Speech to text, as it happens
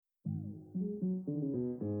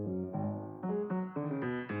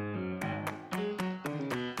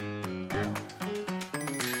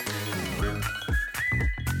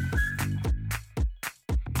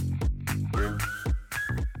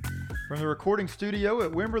the recording studio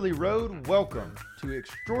at Wimberley Road, welcome to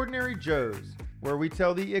Extraordinary Joes, where we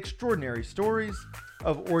tell the extraordinary stories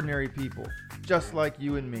of ordinary people, just like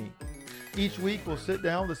you and me. Each week we'll sit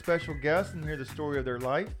down with a special guest and hear the story of their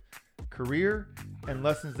life, career, and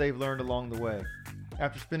lessons they've learned along the way.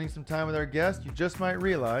 After spending some time with our guest, you just might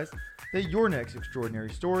realize that your next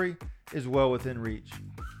extraordinary story is well within reach.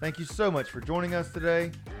 Thank you so much for joining us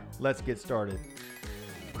today. Let's get started.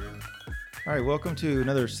 All right, welcome to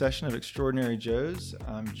another session of Extraordinary Joes.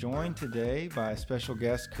 I'm joined today by special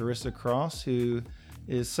guest Carissa Cross, who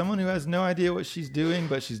is someone who has no idea what she's doing,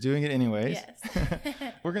 but she's doing it anyways. Yes.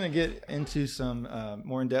 We're going to get into some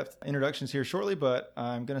more in-depth introductions here shortly, but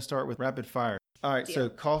I'm going to start with rapid fire. All right, so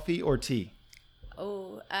coffee or tea?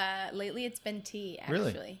 Oh, lately it's been tea,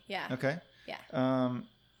 actually. Really? Yeah. Okay. Yeah.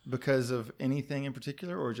 Because of anything in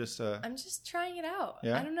particular or just... I'm just trying it out.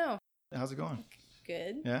 Yeah? I don't know. How's it going?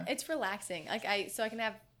 Good. Yeah? It's relaxing. So I can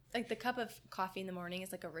have, the cup of coffee in the morning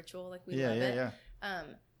is like a ritual. Like, we Yeah, love it. Yeah.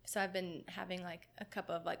 So I've been having like a cup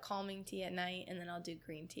of like calming tea at night, and then I'll do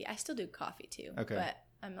green tea. I still do coffee too. Okay. But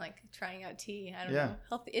I'm like trying out tea. I don't Yeah. know.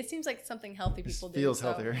 Healthy. It seems like something healthy people do. Feels so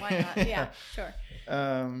healthier. Why not? Yeah,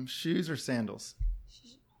 sure. Shoes or sandals?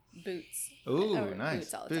 Boots. Ooh, Or nice.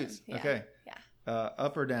 Boots all the time. Yeah. Okay. Yeah.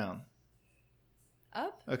 Up or down?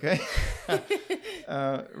 Up? Okay.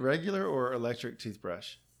 Regular or electric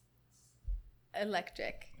toothbrush?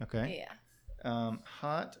 Electric. Okay. Yeah.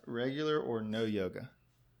 Hot, regular, or no yoga?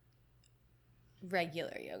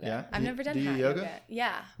 Regular yoga. Yeah? I've never done do you hot yoga?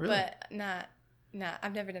 Yeah, Really? but not.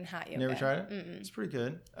 I've never done hot yoga. Never tried it? Mm-mm. It's pretty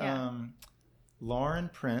good. Yeah. Lauren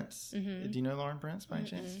Prince. Mhm. Do you know Lauren Prince by any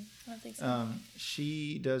chance? I don't think so.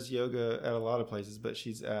 She does yoga at a lot of places, but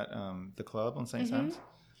she's at the club on St. Simon's.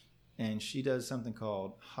 And she does something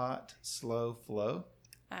called hot, slow flow.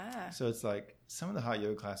 So it's like some of the hot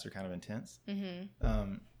yoga classes are kind of intense.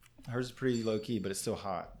 Mm-hmm. Hers is pretty low key, but it's still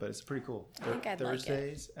hot. But it's pretty cool. I think I'd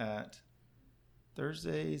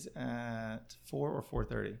Thursdays at 4 or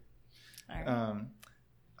 4:30. All right.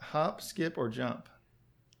 Hop, skip, or jump?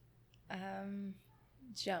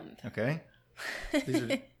 Jump. Okay. These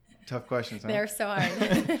are tough questions, huh? They're so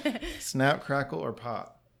hard. Snap, crackle, or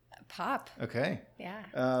pop? Pop. Okay.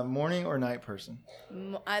 Yeah. Morning or night person?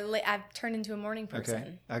 I've turned into a morning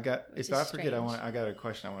person. Okay. If I forget, strange. I got a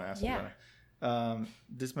question I want to ask Yeah. you about it.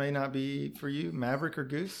 This may not be for you. Maverick or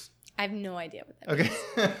Goose? I have no idea what that Okay.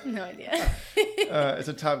 means. No idea. It's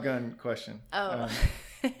a Top Gun question. Oh.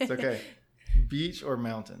 It's okay. Beach or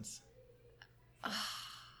mountains?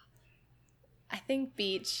 I think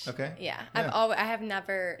beach. Okay. Yeah. Yeah. I have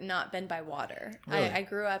never not been by water. Really? I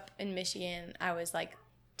grew up in Michigan. I was like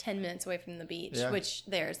 10 minutes away from the beach, Yeah. which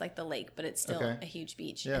there's like the lake, but it's still Okay. a huge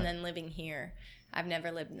beach. Yeah. And then living here, I've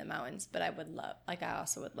never lived in the mountains, but I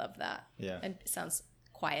also would love that. Yeah. It sounds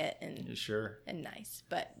quiet and Sure. nice,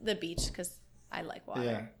 but the beach, because I like water.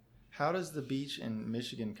 Yeah. How does the beach in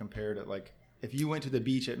Michigan compare to, like, if you went to the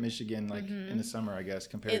beach at Michigan, like in the summer, I guess,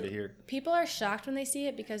 compared to here? People are shocked when they see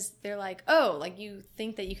it because they're like, oh, like you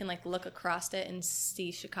think that you can like look across it and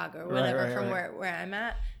see Chicago or whatever from where I'm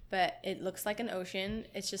at. But it looks like an ocean.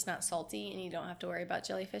 It's just not salty, and you don't have to worry about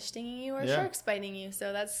jellyfish stinging you or sharks biting you.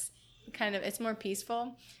 So that's it's more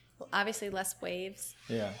peaceful. Obviously less waves.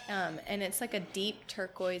 Yeah. And it's like a deep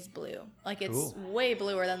turquoise blue. Like it's Cool. way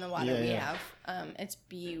bluer than the water we Yeah. have. It's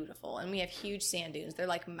beautiful. And we have huge sand dunes. They're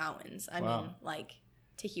like mountains. I Wow. mean, like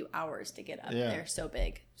take you hours to get up. Yeah. They're so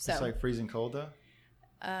big. So It's like freezing cold, though?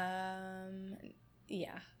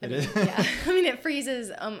 yeah. It is? Yeah. I mean, it freezes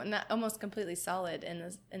not almost completely solid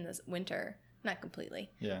in this winter. Not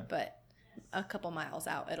completely. Yeah. But a couple miles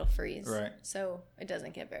out, it'll freeze. Right. So it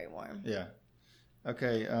doesn't get very warm. Yeah.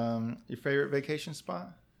 Okay. Your favorite vacation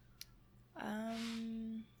spot?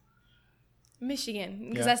 Michigan,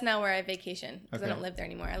 because Yeah. that's now where I vacation, because Okay. I don't live there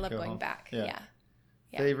anymore. I love Go going home. back. Yeah.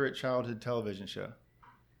 Yeah. Favorite childhood television show?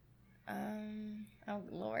 Oh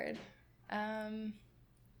Lord. I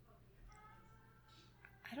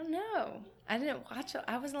don't know. I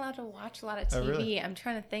wasn't allowed to watch a lot of TV. Oh, really? I'm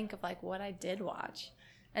trying to think of like what I did watch.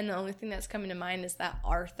 And the only thing that's coming to mind is that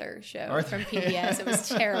Arthur show Arthur. from PBS. It was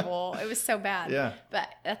terrible. It was so bad. Yeah. But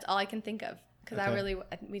that's all I can think of because Okay.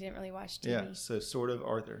 we didn't really watch TV. Yeah. So sort of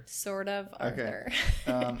Arthur. Sort of Arthur.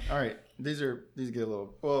 All right. These get a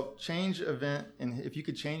little. Well, change event, and if you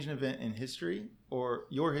could change an event in history or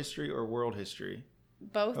your history or world history,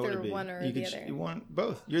 Both what would or it be? one or you the could other. You want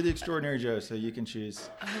both. You're the extraordinary Joe, so you can choose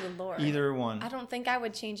Oh Lord. either one. I don't think I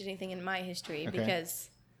would change anything in my history Okay. because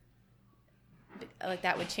like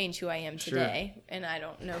that would change who I am Sure. today, and I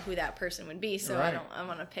don't know who that person would be, so Right. I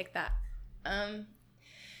want to pick that.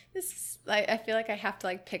 This is, like, I feel like I have to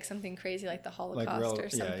like pick something crazy like the Holocaust or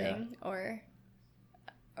something, or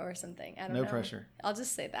something. I don't know. No pressure. I'll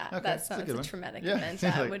just say that. Okay, That sounds a traumatic event.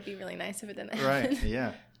 That would be really nice if it didn't happen. Right.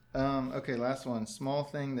 Yeah. Okay. Last one. Small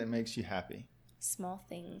thing that makes you happy. Small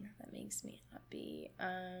thing that makes me happy.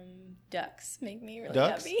 Ducks make me really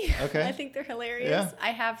Ducks? happy. Okay. I think they're hilarious. Yeah. I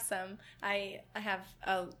have some. I have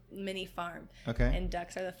a mini farm. Okay. And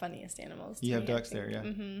ducks are the funniest animals. You have ducks there, yeah.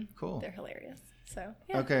 Mm-hmm. Cool. They're hilarious. So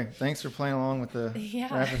yeah. Okay. Thanks for playing along with the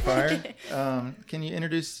rapid fire. Can you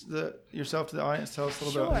introduce yourself to the audience? Tell us a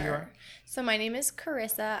little bit about who you are. So my name is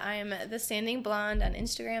Carissa. I'm the Standing Blonde on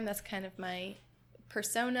Instagram. That's kind of my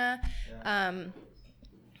persona. Yeah.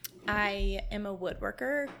 I am a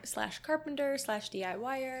woodworker / carpenter /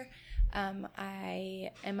 DIYer.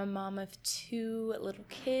 I am a mom of 2 little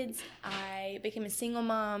kids. I became a single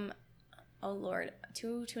mom,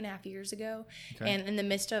 2.5 years ago. Okay. And in the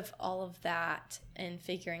midst of all of that and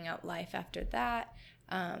figuring out life after that,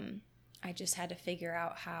 I just had to figure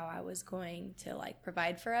out how I was going to like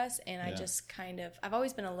provide for us. And I just I've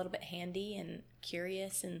always been a little bit handy and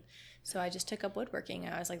curious. And so I just took up woodworking.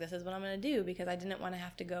 I was like, this is what I'm going to do, because I didn't want to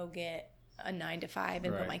have to go get a 9 to 5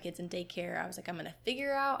 and put my kids in daycare. I was like, I'm going to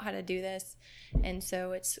figure out how to do this. And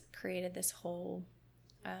so it's created this whole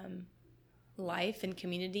life and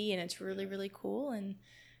community, and it's really, really cool. And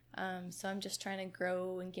so I'm just trying to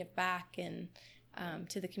grow and give back and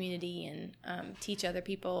to the community and teach other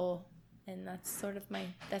people. And that's sort of my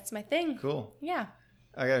thing. Cool. Yeah.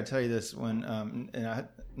 I got to tell you this one, and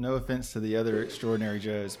no offense to the other Extraordinary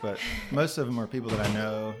Joes, but most of them are people that I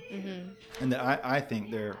know, and that I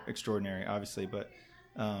think they're extraordinary, obviously, but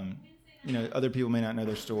other people may not know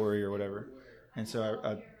their story or whatever. And so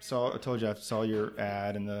I told you I saw your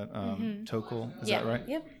ad in the Tokel, is that right?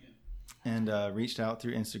 Yep. And reached out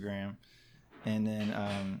through Instagram, and then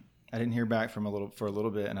I didn't hear back for a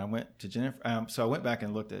little bit, and I went to Jennifer. So I went back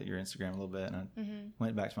and looked at your Instagram a little bit, and I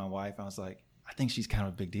went back to my wife. I was like, I think she's kind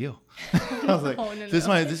of a big deal. I was like,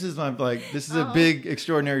 this is a big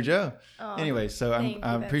Extraordinary Joe. Anyway, so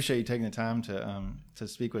I appreciate you taking the time to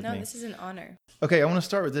speak with me. No, this is an honor. Okay, I want to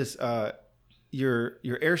start with this. Your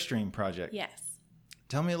Airstream project. Yes.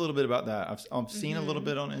 Tell me a little bit about that. I've seen a little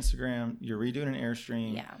bit on Instagram. You're redoing an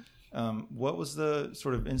Airstream. Yeah. What was the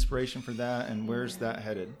sort of inspiration for that, and where's that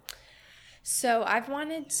headed? So I've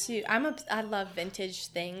wanted to. I love vintage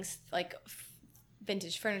things, like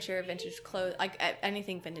vintage furniture, vintage clothes, like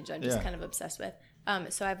anything vintage. I'm just kind of obsessed with.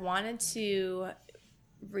 So I've wanted to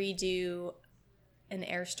redo an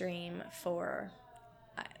Airstream for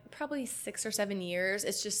probably 6 or 7 years.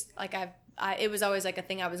 It's just like it was always like a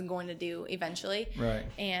thing I was going to do eventually. Right.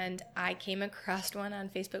 And I came across one on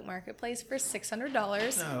Facebook Marketplace for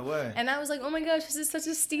 $600. No way. And I was like, oh my gosh, this is such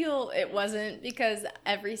a steal. It wasn't, because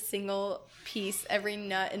every single piece, every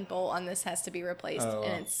nut and bolt on this has to be replaced. Oh, wow.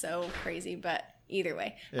 And it's so crazy. But either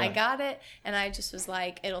way, I got it. And I just was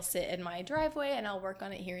like, it'll sit in my driveway and I'll work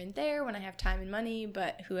on it here and there when I have time and money.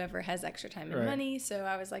 But whoever has extra time and money. So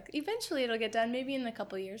I was like, eventually it'll get done, maybe in a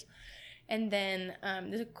couple of years. And then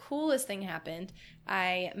the coolest thing happened.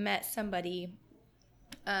 I met somebody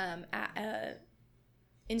at a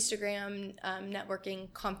Instagram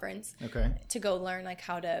networking conference to go learn like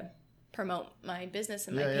how to promote my business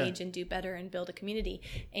and my page and do better and build a community.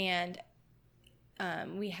 And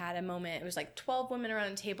we had a moment. It was like 12 women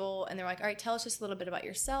around a table, and they're like, all right, tell us just a little bit about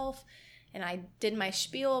yourself. And I did my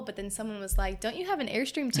spiel, but then someone was like, don't you have an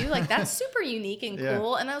Airstream too? Like, that's super unique and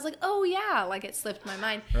cool. And I was like, oh yeah, like it slipped my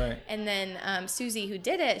mind. Right. And then Susie, who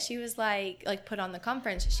did it, she was like put on the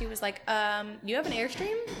conference, she was like, you have an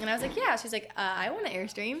Airstream? And I was like, yeah. She's like, I want an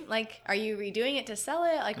Airstream. Like, are you redoing it to sell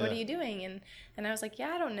it? Like, what are you doing? And I was like,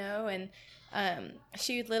 yeah, I don't know. And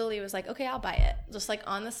she literally was like, okay, I'll buy it. Just like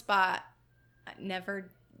on the spot. I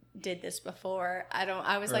never did this before.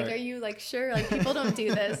 I was like, are you like sure? Like, people don't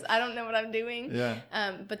do this. I don't know what I'm doing. Yeah.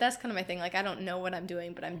 But that's kind of my thing. Like, I don't know what I'm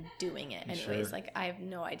doing, but I'm doing it anyways. Sure. Like, I have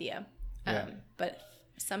no idea. But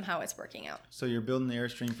somehow it's working out. So you're building the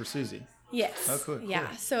Airstream for Susie. Yes. Oh, cool.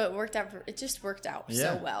 Yeah. So it worked out. It just worked out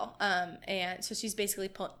so well. And so she's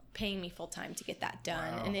basically paying me full time to get that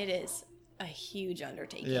done, and it is a huge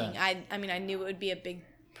undertaking. Yeah. I mean, I knew it would be a big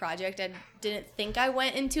project. I didn't think I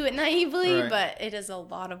went into it naively, but it is a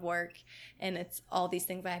lot of work, and it's all these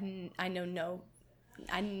things I have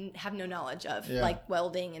no knowledge of, like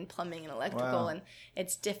welding and plumbing and electrical, and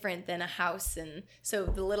it's different than a house, and so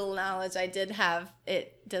the little knowledge I did have,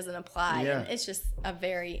 it doesn't apply. And it's just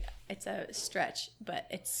it's a stretch, but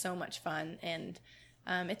it's so much fun, and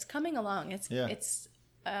it's coming along. It's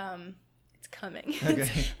coming. Okay.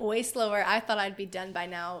 It's way slower. I thought I'd be done by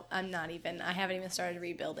now. I haven't even started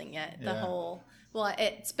rebuilding yet. The whole Well,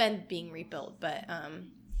 it's been being rebuilt, but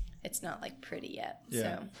it's not like pretty yet.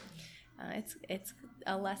 Yeah. So it's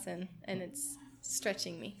a lesson, and it's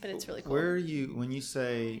stretching me, but it's really cool. Where are you when you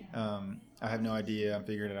say I have no idea, I'm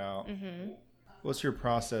figuring it out? Mm-hmm. What's your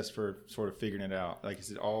process for sort of figuring it out? Like, is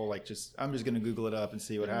it all like just I'm just going to Google it up and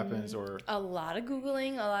see what happens, or a lot of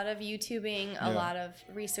Googling, a lot of YouTubing, a lot of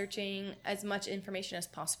researching as much information as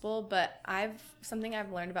possible. But something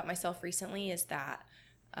I've learned about myself recently is that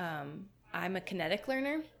I'm a kinetic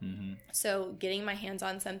learner. Mm-hmm. So getting my hands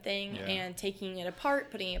on something and taking it apart,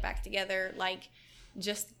 putting it back together, like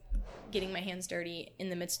just getting my hands dirty in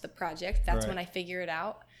the midst of the project, that's when I figure it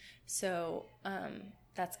out. So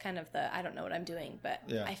that's kind of I don't know what I'm doing, but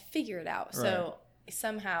I figure it out. Right. So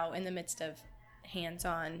somehow in the midst of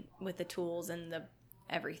hands-on with the tools and the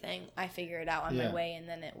everything, I figure it out on my way, and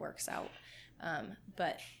then it works out.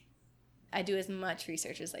 But I do as much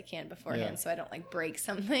research as I can beforehand so I don't like break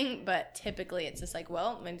something. But typically it's just like,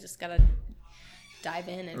 well, I just got to dive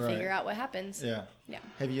in and figure out what happens. Yeah. Yeah.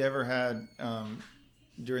 Have you ever had,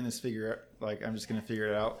 during this like, I'm just going to figure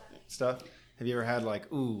it out stuff, have you ever had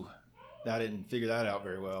like, ooh, I didn't figure that out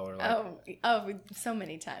very well? Or like, oh, so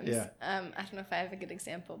many times. Yeah. I don't know if I have a good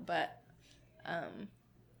example, but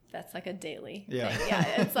that's like a daily thing.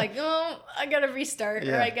 Yeah, it's like, oh, I got to restart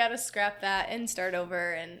or I got to scrap that and start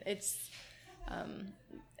over. And it's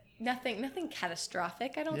nothing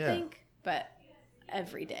catastrophic, I don't think, but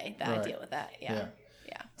every day that I deal with that. Yeah.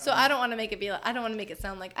 So I don't want to make it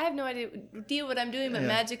sound like I have no idea what I'm doing, but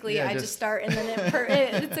magically I just start and then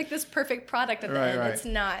it's like this perfect product at the end. Right. It's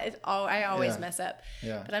not. I always mess up.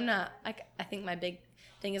 Yeah. But I'm not. I think my big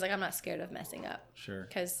thing is like I'm not scared of messing up. Sure.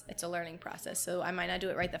 Because it's a learning process. So I might not do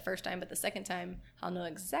it right the first time, but the second time I'll know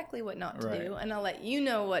exactly what not to do, and I'll let you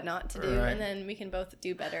know what not to do, and then we can both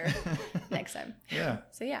do better next time. Yeah.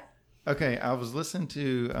 So yeah. Okay, I was listening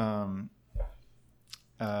to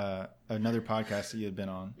another podcast that you had been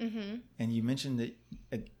on, and you mentioned that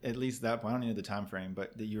at least that point, I don't know the time frame,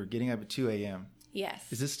 but that you were getting up at 2 a.m. Yes.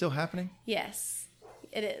 Is this still happening? Yes,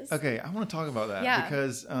 it is. Okay, I want to talk about that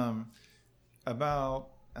because about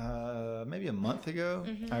maybe a month ago,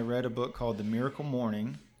 I read a book called The Miracle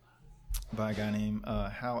Morning by a guy named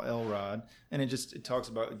Hal Elrod, and it talks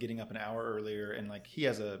about getting up an hour earlier, and like he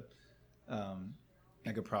has a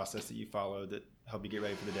like a process that you follow that help you get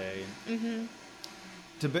ready for the day. And,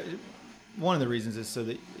 one of the reasons is so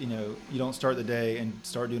that you don't start the day and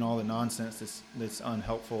start doing all the nonsense that's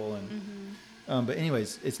unhelpful and but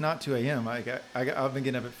anyways, it's not 2 a.m. I've been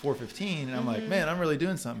getting up at 4:15 and I'm like, man, I'm really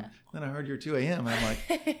doing something. Then I heard you're 2 a.m. and I'm like,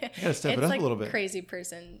 I gotta step it up like a little bit. Crazy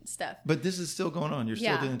person stuff. But this is still going on. You're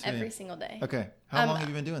still doing 2 a.m. every single day. Okay, how long have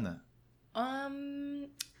you been doing that?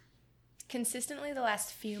 Consistently the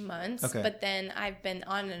last few months. Okay. But then I've been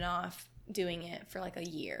on and off doing it for like a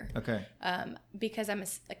year. Okay. Because I'm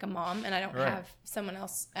a mom and I don't have someone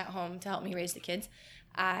else at home to help me raise the kids.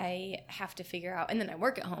 I have to figure out, and then I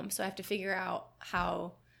work at home, so I have to figure out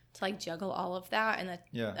how to like juggle all of that and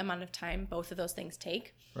the amount of time both of those things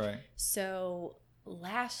take. Right. So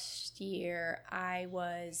last year I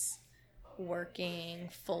was working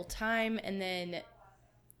full time and then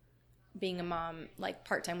being a mom like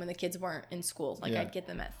part-time when the kids weren't in school. Like I'd get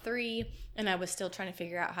them at 3 and I was still trying to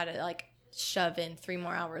figure out how to like shove in 3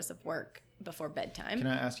 more hours of work before bedtime. Can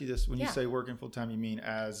I ask you this? When you say working full-time, you mean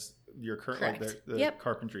as your current like the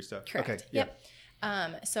carpentry stuff? Correct. Okay.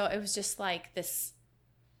 Yep. So it was just like this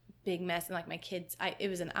big mess, and like my kids, it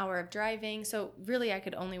was an hour of driving, so really I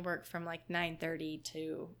could only work from like 9:30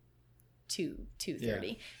 to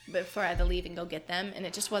 2:30 before I had to leave and go get them, and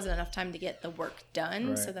it just wasn't enough time to get the work done.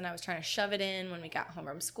 Right. So then I was trying to shove it in when we got home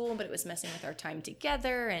from school, but it was messing with our time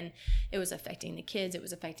together, and it was affecting the kids. It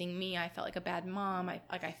was affecting me. I felt like a bad mom. I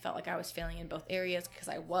felt like I was failing in both areas because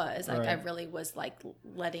I was I really was like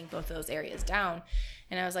letting both of those areas down,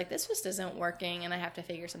 and I was like, this just isn't working, and I have to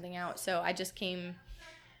figure something out. So I just came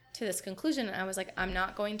to this conclusion, and I was like, I'm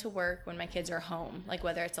not going to work when my kids are home, like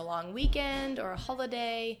whether it's a long weekend or a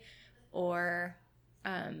holiday or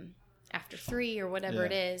after 3 or whatever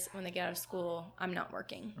it is, when they get out of school, I'm not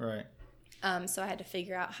working. Right. So I had to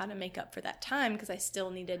figure out how to make up for that time because I still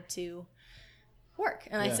needed to work,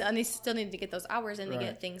 and I still needed to get those hours in to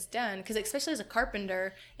get things done. Because especially as a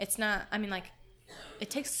carpenter, it's not. I mean, like, it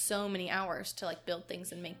takes so many hours to like build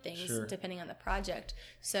things and make things depending on the project.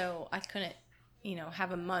 So I couldn't,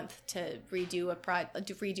 have a month to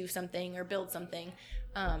redo something or build something.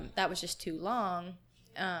 That was just too long.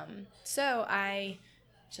 So I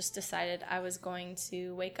just decided I was going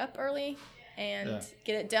to wake up early and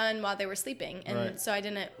get it done while they were sleeping. And so I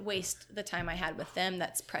didn't waste the time I had with them.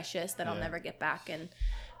 That's precious that I'll never get back. And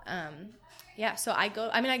Yeah. So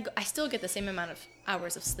I still get the same amount of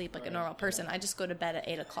hours of sleep like a normal person. I just go to bed at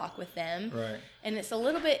 8:00 with them. Right. And it's a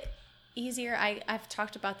little bit easier. I've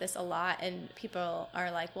talked about this a lot, and people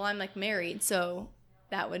are like, well, I'm like married, so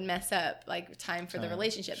that would mess up like time for the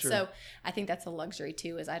relationship. Sure. So I think that's a luxury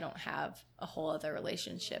too, is I don't have a whole other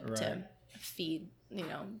relationship to feed,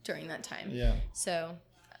 during that time. Yeah. So,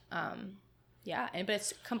 yeah, but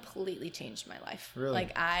it's completely changed my life. Really?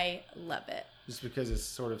 Like, I love it. Just because it's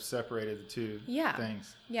sort of separated the two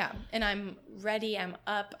things. Yeah. And I'm ready. I'm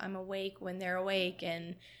up. I'm awake when they're awake.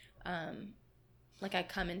 And, like, I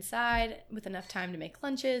come inside with enough time to make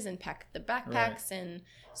lunches and pack the backpacks. Right. And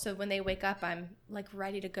so when they wake up, I'm like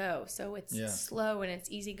ready to go. So it's slow and it's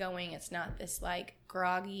easygoing. It's not this like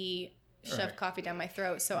groggy shove coffee down my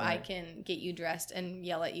throat so I can get you dressed and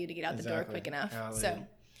yell at you to get out the door quick enough. So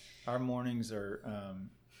our mornings are,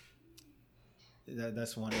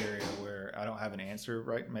 that's one area where I don't have an answer,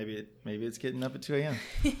 right? Maybe it's getting up at 2 a.m.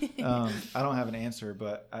 I don't have an answer,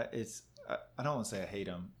 but I don't want to say I hate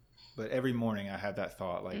them, but every morning I have that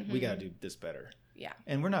thought, like, we got to do this better. Yeah.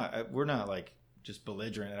 And we're not like just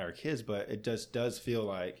belligerent at our kids, but it just does feel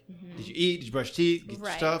like, did you eat? Did you brush your teeth? Get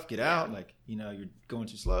your stuff, get out. Like, you're going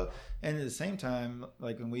too slow. And at the same time,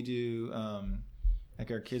 like when we do, like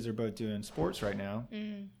our kids are both doing sports right now.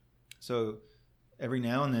 Mm-hmm. So every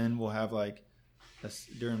now and then we'll have like,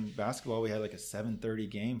 during basketball, we had like a 7:30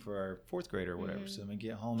 game for our fourth grader or whatever. Mm-hmm. So we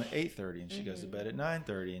get home at 8:30 and she goes to bed at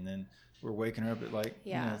 9:30, and then we're waking her up at like,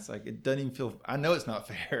 it's like, it doesn't even feel, I know it's not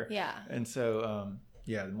fair. Yeah. And so,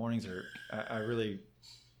 the mornings are, I really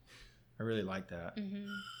like that. Mm-hmm.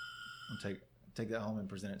 I'll take that home and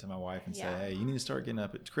present it to my wife and say, hey, you need to start getting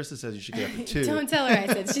up. Krista says you should get up at 2. Don't tell her I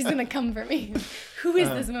said. She's going to come for me. Who is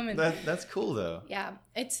this woman? That's cool though. Yeah.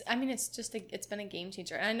 It's been a game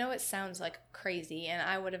changer. And I know it sounds like crazy, and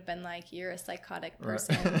I would have been like, you're a psychotic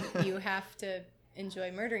person. Right. You have to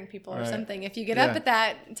enjoy murdering people or something if you get up at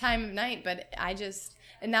that time of night. But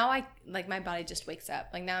and now my body just wakes up.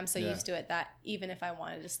 Like, now I'm so used to it that even if I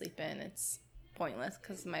wanted to sleep in, it's pointless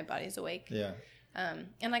because my body's awake. Yeah.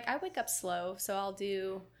 And like, I wake up slow, so I'll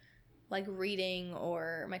do like reading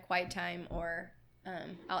or my quiet time, or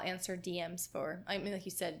I'll answer DMs like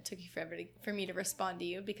you said, it took you forever for me to respond to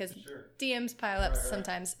you because DMs pile up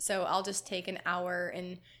sometimes. So I'll just take an hour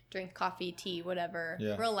and drink coffee, tea, whatever,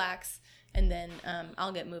 relax, and then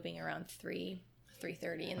I'll get moving around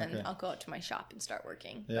 3:30, and then I'll go out to my shop and start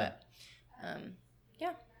working. Yeah.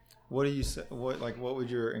 But What do you say? What would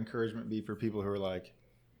your encouragement be for people who are like,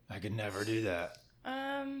 I could never do that?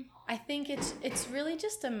 I think it's really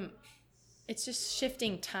just it's just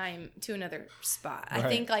shifting time to another spot. Right. I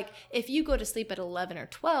think like if you go to sleep at 11 or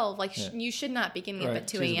 12, like you should not be getting up at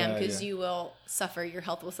 2 a.m. because you will suffer. Your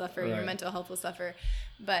health will suffer. Your mental health will suffer.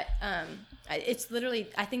 But it's literally,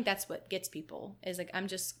 I think that's what gets people is like, I'm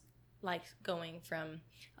just like going from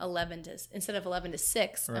 11 to, instead of 11 to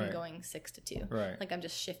 6, I'm going 6 to 2. Right. Like, I'm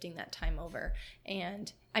just shifting that time over.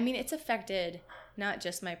 And I mean, it's affected not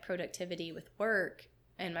just my productivity with work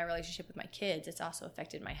and my relationship with my kids. It's also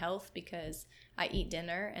affected my health because I eat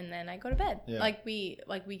dinner and then I go to bed. Yeah. We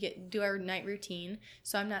do our night routine.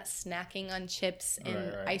 So I'm not snacking on chips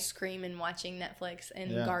and ice cream and watching Netflix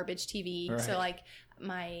and garbage TV. Right. So like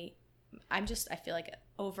I feel like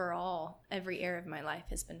overall every area of my life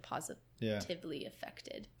has been positively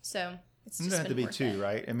affected. So it's just have to be too,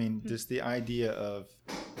 right? I mean, just the idea of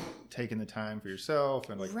taking the time for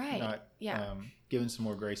yourself and like not giving some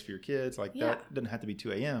more grace for your kids, like that doesn't have to be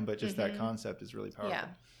 2 a.m., but just that concept is really powerful. Yeah,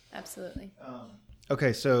 absolutely.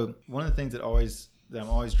 Okay, so one of the things that I'm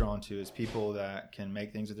always drawn to is people that can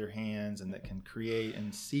make things with their hands and that can create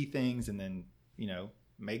and see things and then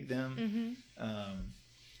make them. Mm-hmm.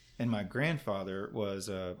 And my grandfather was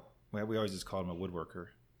we always just called him a woodworker.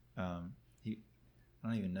 I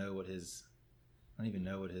don't even know what his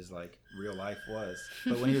like real life was.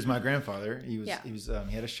 But when he was my grandfather, he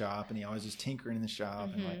had a shop and he always was tinkering in the shop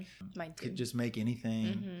and like could just make anything.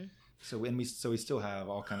 Mm-hmm. So we still have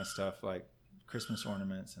all kind of stuff like Christmas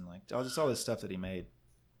ornaments and like all this stuff that he made.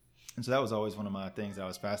 And so that was always one of my things I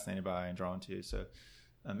was fascinated by and drawn to. So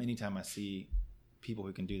anytime I see people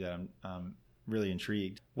who can do that, I'm really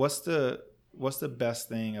intrigued. What's the best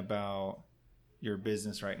thing about your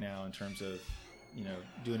business right now in terms of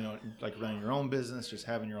doing like running your own business, just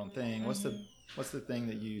having your own thing? Mm-hmm. What's the thing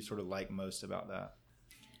that you sort of like most about that?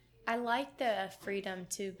 I like the freedom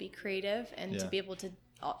to be creative and to be able to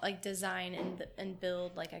like design and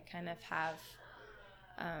build. Like, I kind of have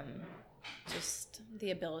just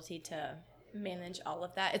the ability to manage all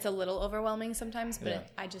of that. It's a little overwhelming sometimes, but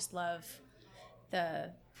I just love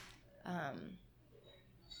the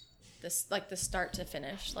the start to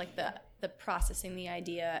finish, like the processing the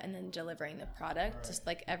idea and then delivering the product, just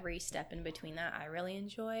like every step in between that, I really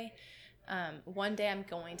enjoy. One day I'm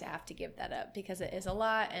going to have to give that up because it is a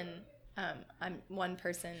lot, and I'm one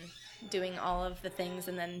person doing all of the things,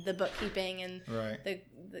 and then the bookkeeping and the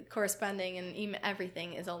corresponding and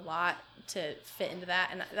everything is a lot to fit into that,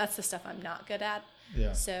 and that's the stuff I'm not good at.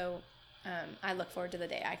 Yeah. So I look forward to the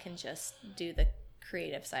day I can just do the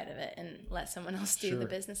creative side of it and let someone else do the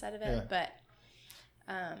business side of it. Yeah. But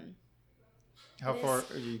how far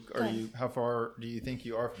do you think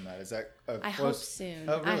you are from that? Is that I hope soon.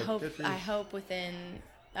 Oh, really? I hope within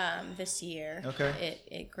this year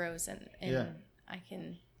it grows and I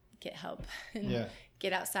can get help and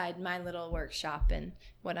get outside my little workshop and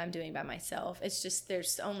what I'm doing by myself. It's just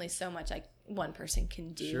there's only so much like one person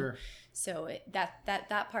can do. Sure. So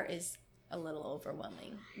that part is a little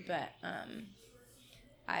overwhelming, but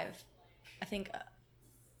I've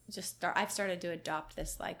started to adopt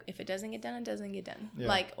this, like, if it doesn't get done, it doesn't get done.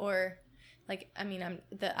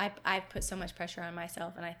 I've put so much pressure on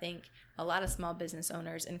myself, and I think a lot of small business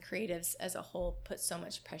owners and creatives as a whole put so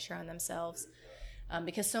much pressure on themselves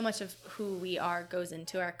because so much of who we are goes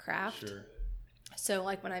into our craft. Sure. So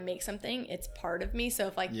like when I make something, it's part of me. So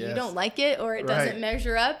if like you don't like it or it doesn't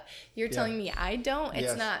measure up, you're telling me I don't.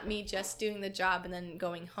 It's not me just doing the job and then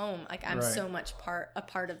going home. Like I'm so much a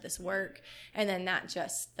part of this work, and then not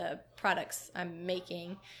just the products I'm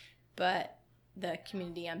making, but the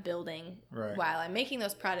community I'm building while I'm making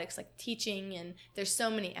those products, like teaching. And there's so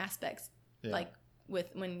many aspects like with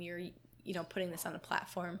when you're putting this on a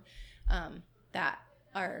platform that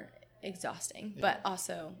are exhausting but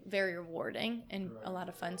also very rewarding and a lot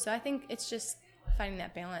of fun. So I think it's just finding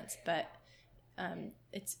that balance, but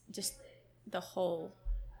it's just the whole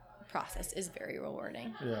process is very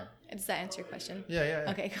rewarding. Does that answer your question? Yeah.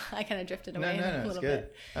 Okay, I kind of drifted away a little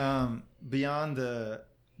bit.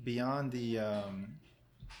 Beyond the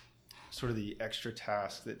sort of the extra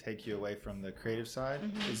tasks that take you away from the creative side,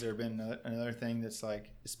 has there been another thing that's like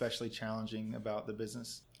especially challenging about the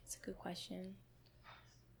business? It's a good question.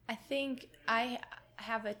 I think I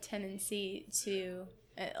have a tendency to,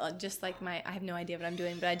 just like I have no idea what I'm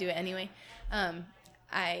doing, but I do it anyway.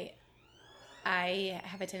 I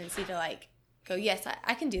have a tendency to like go, yes,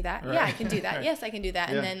 I can do that. Yeah, I can do that. Yes, I can do that.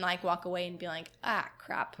 And then like walk away and be like,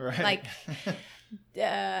 crap. Like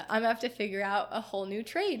I'm gonna have to figure out a whole new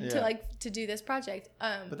trade to do this project.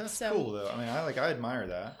 But that's cool though. I mean, I admire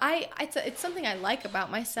that. It's something I like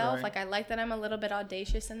about myself. Like I like that I'm a little bit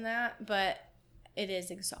audacious in that, but it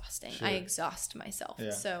is exhausting. I exhaust myself.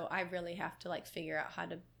 So I really have to like figure out how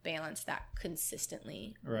to balance that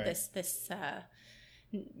consistently. This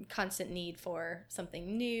constant need for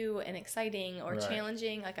something new and exciting or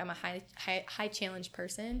challenging. Like I'm a high challenge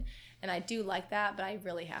person, and I do like that, but I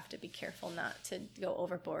really have to be careful not to go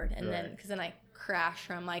overboard. And then, because then I crash,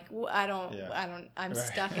 or I'm like, I'm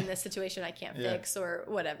stuck in this situation I can't fix or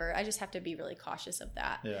whatever. I just have to be really cautious of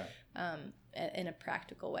that. In a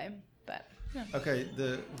practical way. But okay,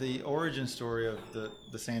 the origin story of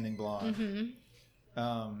the Sanding Blonde.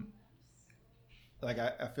 Like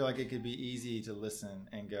I feel like it could be easy to listen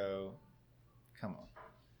and go, come on.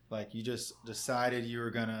 Like you just decided you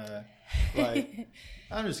were gonna like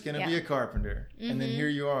I'm just gonna be a carpenter. And then here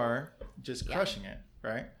you are just crushing it,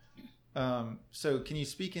 right? So can you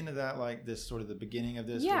speak into that, like this sort of the beginning of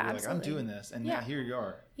this? Yeah, where you're like, I'm doing this, and now here you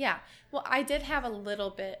are. Yeah. Well, I did have a little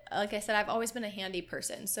bit, like I said, I've always been a handy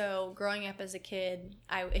person. So growing up as a kid,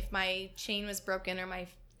 if my chain was broken or my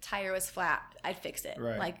tire was flat, I'd fix it.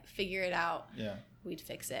 Like figure it out. We'd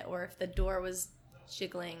fix it. Or if the door was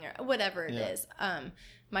jiggling or whatever it is.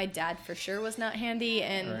 My dad for sure was not handy,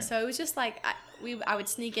 and so it was just like I would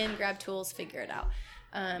sneak in, grab tools, figure it out.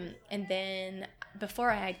 And then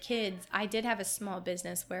before I had kids, I did have a small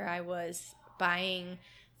business where I was buying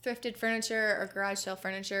thrifted furniture or garage sale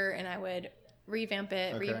furniture, and I would revamp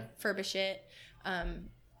it, refurbish it,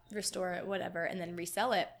 restore it, whatever, and then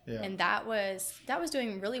resell it. And that was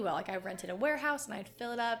doing really well. Like I rented a warehouse and I'd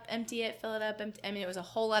fill it up, empty it, fill it up. I mean, it was a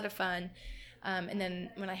whole lot of fun. And then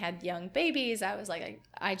when I had young babies, I was like,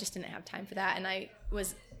 I just didn't have time for that. And I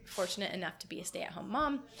was fortunate enough to be a stay-at-home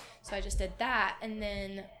mom. So I just did that. And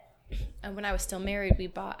then when I was still married, we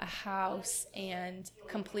bought a house and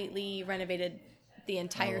completely renovated the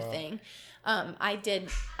entire thing. I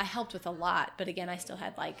helped with a lot, but again, I still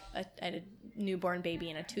had I had a newborn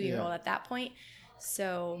baby and a 2-year-old at that point.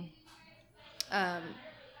 So,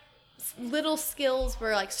 little skills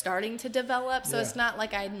were like starting to develop. So it's not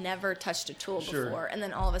like I'd never touched a tool before and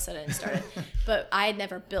then all of a sudden it started, but I had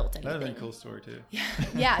never built anything. That'd been a cool story too.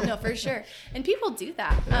 Yeah, no, for sure. And people do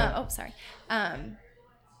that. Sorry.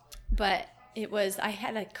 But I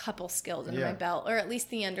had a couple skills under my belt, or at least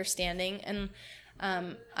the understanding. And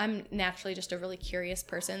I'm naturally just a really curious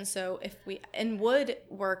person. So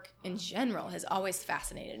woodwork in general has always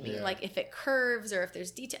fascinated me. Like if it curves or if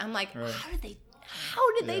there's detail, I'm like, how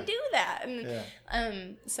did they do that?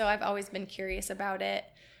 And so I've always been curious about it.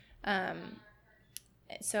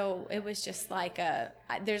 So it was just like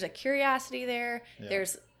there's a curiosity there. Yeah.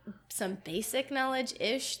 There's some basic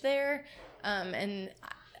knowledge-ish there. And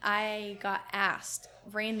I got asked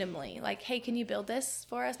randomly, like, hey, can you build this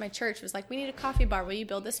for us? My church was like, we need a coffee bar. Will you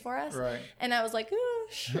build this for us? Right. And I was like, oh,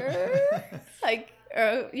 sure. Like,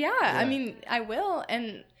 yeah, I mean, I will.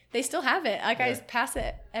 And they still have it. Like, I pass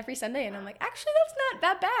it every Sunday, and I'm like, actually, that's not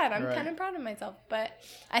that bad. I'm kind of proud of myself. But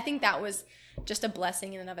I think that was just a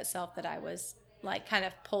blessing in and of itself, that I was, like, kind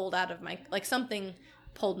of pulled out of like, something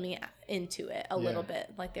pulled me into it a little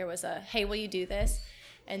bit. Like, there was hey, will you do this?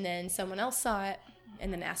 And then someone else saw it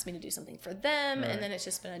and then asked me to do something for them. And then it's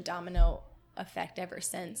just been a domino effect ever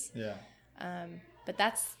since. Yeah. But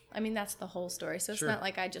that's the whole story. So it's not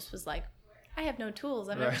like I just was like, I have no tools.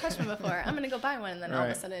 I've never touched them before. I'm going to go buy one, and then all of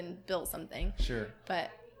a sudden build something. Sure.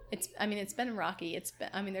 But it's been rocky.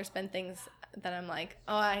 There's been things that I'm like,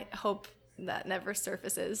 oh, I hope that never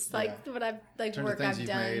surfaces. Like what I've, like work I've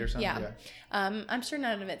done. Made or something. Yeah. I'm sure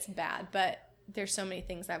none of it's bad, but there's so many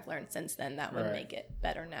things I've learned since then that would make it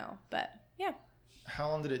better now. But yeah. How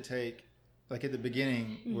long did it take? Like at the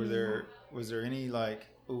beginning, was there any like,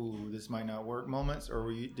 ooh, this might not work moments,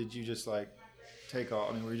 or did you just like take off?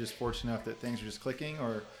 I mean, were you just fortunate enough that things were just clicking,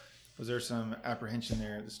 or was there some apprehension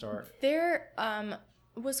there at the start? There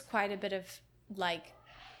was quite a bit of like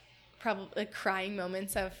probably crying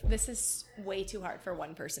moments of, this is way too hard for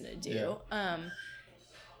one person to do. Yeah.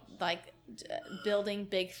 Like building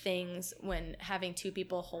big things when having two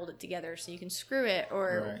people hold it together so you can screw it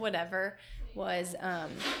or whatever was,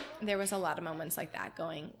 there was a lot of moments like that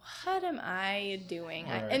going, what am I doing?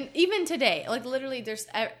 And even today, like literally there's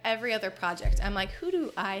every other project, I'm like, who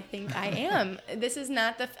do I think I am? This is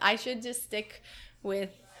not I should just stick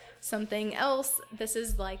with something else. This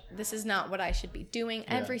is not what I should be doing.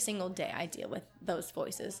 Every single day I deal with those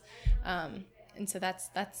voices. And so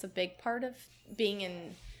that's a big part of being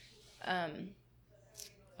in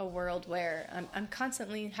a world where I'm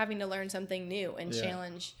constantly having to learn something new and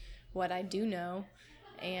challenge what I do know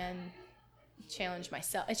and challenge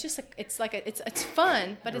myself. It's just it's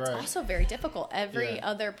fun, but it's also very difficult. Every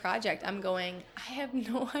other project I'm going, I have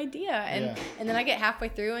no idea. And then I get halfway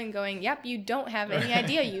through and going, yep, you don't have any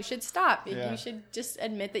idea. You should stop. You should just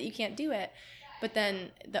admit that you can't do it. But then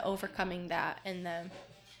the overcoming that and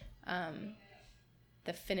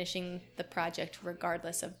the finishing the project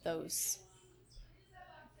regardless of those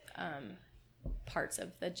parts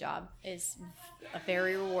of the job is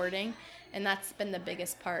very rewarding. And that's been the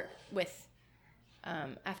biggest part with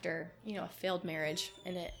after a failed marriage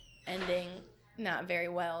and it ending not very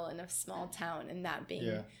well in a small town, and that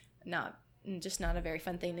being not a very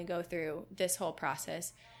fun thing to go through. This whole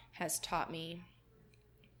process has taught me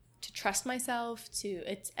to trust myself.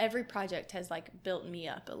 Every project has like built me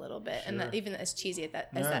up a little bit, and that, even as cheesy as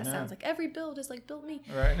that sounds, like every build has like built me,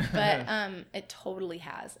 but it totally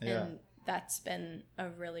has, and that's been a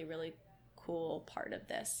really, really cool part of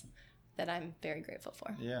this that I'm very grateful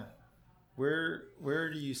for. Yeah.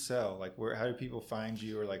 Where do you sell? Like, how do people find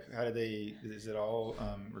you, or like is it all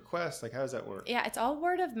requests? Like, how does that work? Yeah, it's all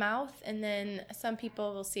word of mouth, and then some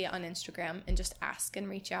people will see it on Instagram and just ask and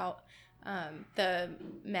reach out. The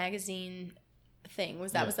magazine thing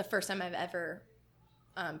was the first time I've ever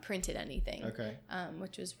printed anything. Okay.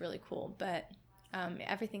 Which was really cool. But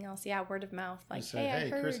everything else, word of mouth. Like, hey, I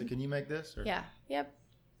heard. Carissa, can you make this? Or? Yeah. Yep.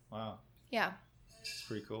 Wow. Yeah. It's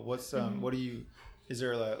pretty cool. What's what do you? Is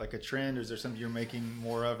there like a trend, or is there something you're making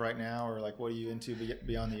more of right now, or like what are you into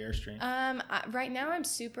beyond the Airstream? Right now I'm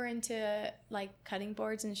super into like cutting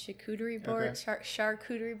boards and charcuterie boards.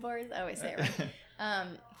 Charcuterie boards. I always say it right.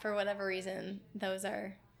 For whatever reason, those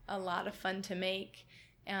are a lot of fun to make.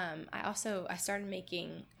 I started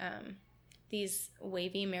making these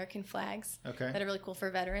wavy American flags that are really cool for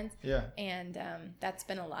veterans. Yeah. And that's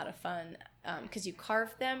been a lot of fun because you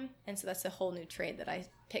carve them, and so that's a whole new trade that I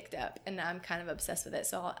picked up, and now I'm kind of obsessed with it.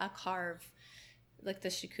 So I'll carve like the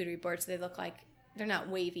charcuterie boards. They look like they're not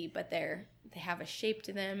wavy, but they have a shape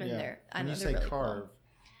to them, and they're really carve,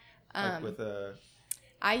 cool. Like with a.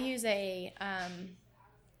 I use a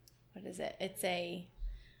what is it? It's a.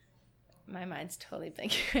 My mind's totally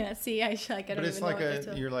blanking. See, I don't even know. But it's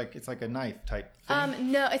like it's like a knife type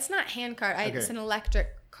thing. No, it's not hand card. It's an electric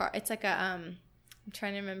card. It's like a I'm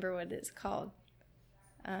trying to remember what it's called.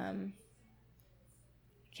 I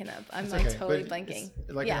thinking of. I'm It's like okay. totally But blanking.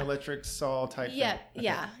 it's like Yeah. an electric saw type Yeah, thing.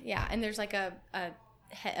 yeah. And there's like a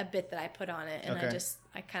bit that I put on it, and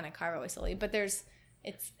I kind of carve it slowly. But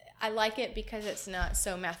I like it because it's not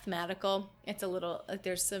so mathematical. It's a little like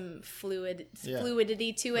there's some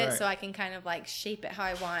fluidity to it, so I can kind of like shape it how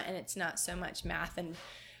I want, and it's not so much math and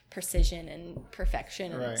precision and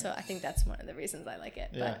perfection. And so I think that's one of the reasons I like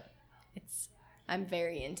it. But I'm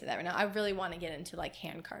very into that right now. I really want to get into like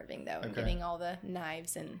hand carving though, and getting all the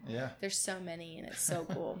knives, and there's so many, and it's so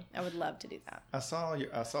cool. I would love to do that. I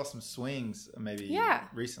saw some swings maybe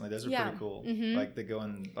recently. Those are pretty cool. Mm-hmm. Like they go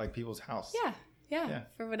in like people's house. Yeah.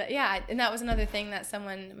 And that was another thing that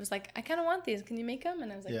someone was like, I kind of want these. Can you make them?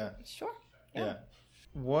 And I was like, sure. Yeah.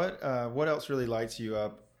 What else really lights you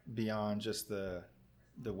up beyond just the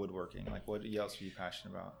woodworking? Like what else are you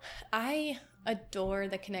passionate about? I adore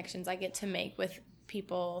the connections I get to make with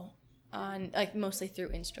people on like mostly through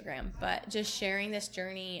Instagram, but just sharing this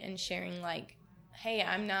journey and sharing like, hey,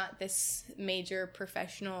 I'm not this major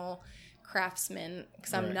professional craftsman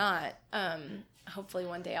because I'm not. Hopefully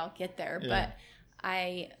one day I'll get there, but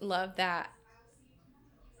I love that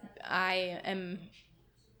I am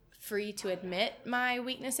free to admit my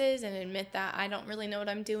weaknesses and admit that I don't really know what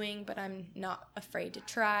I'm doing, but I'm not afraid to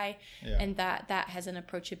try, and that has an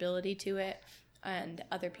approachability to it, and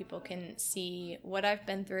other people can see what I've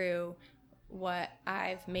been through, what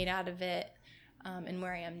I've made out of it, and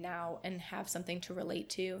where I am now, and have something to relate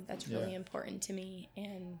to. That's really important to me,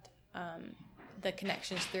 and the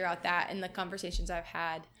connections throughout that and the conversations I've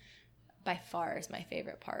had by far is my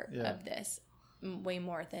favorite part of this, way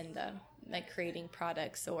more than the like creating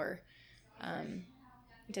products or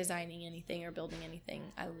designing anything or building anything.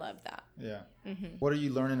 I love that. Mm-hmm. What are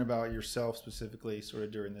you learning about yourself specifically sort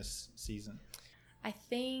of during this season? I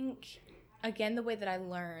think again, the way that I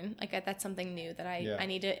learn, like that's something new that I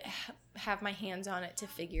need to have my hands on it to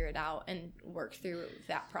figure it out and work through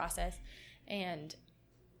that process. And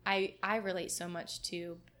I relate so much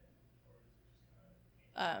to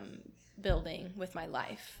building with my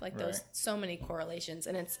life, like those so many correlations,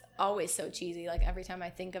 and it's always so cheesy. Like every time I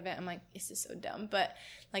think of it, I'm like, this is so dumb. But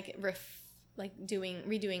like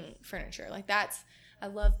redoing furniture, like I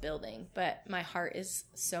love building, but my heart is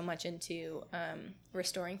so much into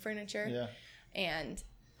restoring furniture. And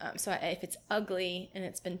so if it's ugly and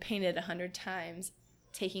it's been painted 100 times,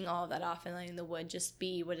 taking all of that off and letting the wood just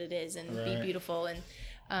be what it is and be beautiful,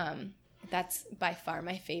 and that's by far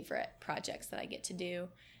my favorite projects that I get to do.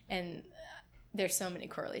 And there's so many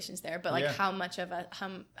correlations there, but like how much of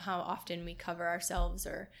how often we cover ourselves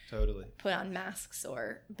or put on masks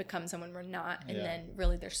or become someone we're not, and then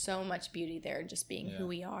really there's so much beauty there just being who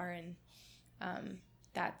we are. And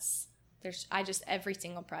every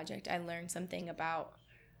single project I learn something about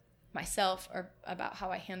myself or about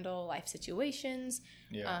how I handle life situations,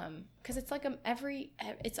 because it's like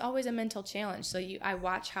it's always a mental challenge. So I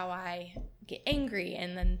watch how I get angry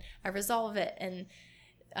and then I resolve it, and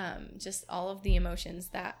just all of the emotions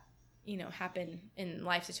that happen in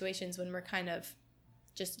life situations when we're kind of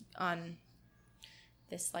just on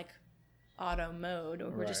this like auto mode, or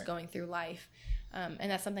we're just going through life, and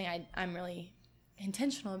that's something I'm really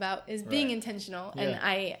intentional about, is being intentional. And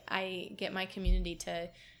I get my community to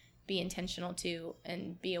be intentional too,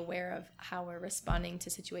 and be aware of how we're responding to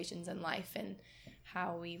situations in life and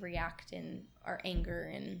how we react in our anger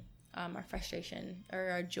and our frustration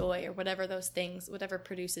or our joy or whatever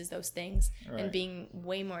produces those things, and being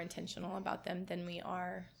way more intentional about them than we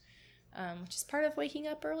are, which is part of waking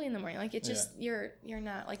up early in the morning. Like it's just you're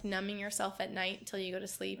not like numbing yourself at night until you go to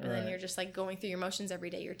sleep, and then you're just like going through your emotions every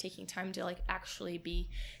day. You're taking time to like actually be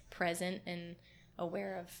present and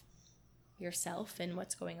aware of yourself and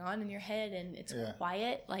what's going on in your head, and it's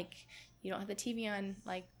quiet. Like you don't have the TV on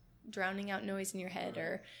like drowning out noise in your head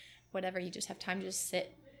or whatever. You just have time to just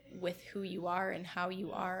sit with who you are and how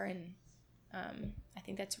you are, and I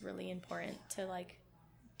think that's really important to like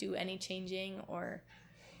do any changing or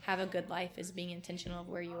have a good life, is being intentional of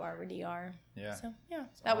where you already are. So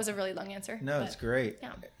that was a really long answer. No, it's great.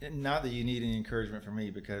 Not that you need any encouragement from me,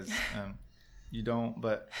 because you don't,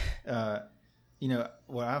 but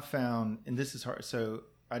what I've found, and this is hard, so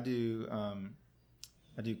I do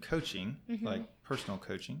coaching, like personal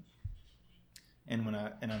coaching, and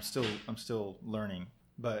I'm still learning.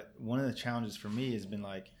 But one of the challenges for me has been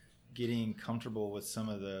like getting comfortable with some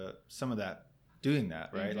of that, doing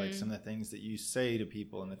that, right? Like some of the things that you say to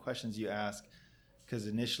people and the questions you ask, because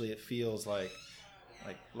initially it feels like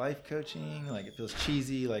life coaching, like it feels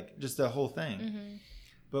cheesy, like just the whole thing.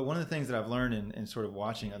 But one of the things that I've learned in sort of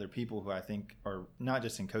watching other people who I think are not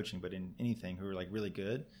just in coaching, but in anything, who are like really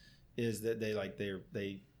good, is that they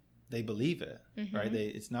they believe it, right?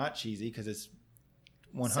 It's not cheesy because it's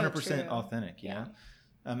 100% So authentic, you know?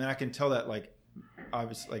 And I can tell that, like,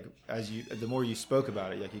 obviously, like, the more you spoke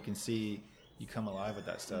about it, like, you can see you come alive with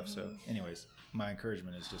that stuff. So anyways, my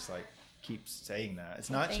encouragement is just like, keep saying that. It's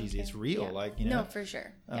not cheesy. It's real. Like, you know, no, for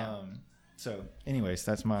sure. So anyways,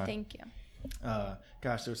 that's my, thank you.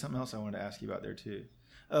 Gosh, there was something else I wanted to ask you about there too.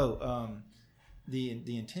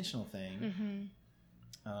 The intentional thing.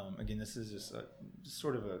 Again, this is just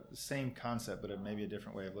sort of a same concept, but maybe a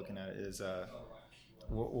different way of looking at it. Is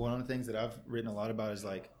one of the things that I've written a lot about is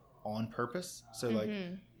like on purpose. So like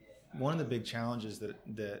one of the big challenges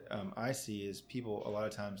that I see is people a lot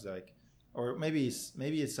of times like, or maybe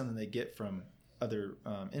it's something they get from other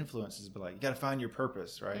influences, but like, you got to find your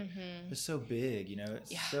purpose, right? It's so big, you know,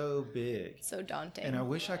 it's so big, so daunting. And I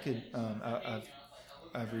wish I could.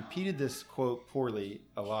 I've repeated this quote poorly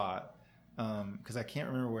a lot because I can't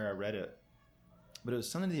remember where I read it, but it was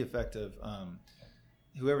something to the effect of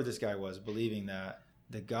whoever this guy was believing that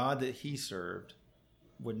the God that he served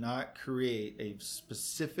would not create a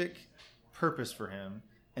specific purpose for him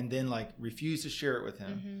and then like refuse to share it with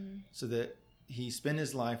him, so that he spent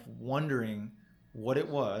his life wondering what it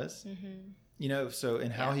was, you know, so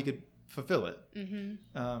and how he could fulfill it.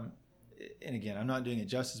 And again, I'm not doing it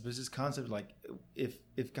justice, but it's this concept like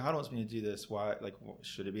if God wants me to do this, why, like,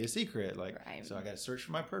 should it be a secret? Like, so I got to search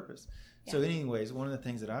for my purpose. So anyways, one of the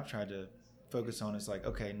things that I've tried to focus on is like,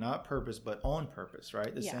 okay, not purpose, but on purpose,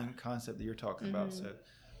 right? The same concept that you're talking about. So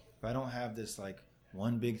if I don't have this like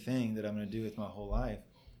one big thing that I'm going to do with my whole life,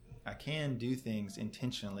 I can do things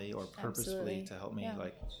intentionally or purposefully to help me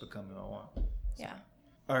like become who I want. So.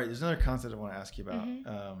 All right. There's another concept I want to ask you about.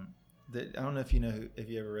 That I don't know if you know if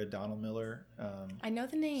you ever read Donald Miller. I know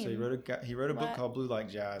the name. So he wrote a book called Blue Like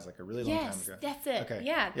Jazz, like a really long time ago. Yes, that's it. Okay.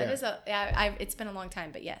 Yeah, that is it's been a long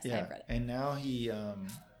time, but yes, I've read it. And now he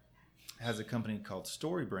has a company called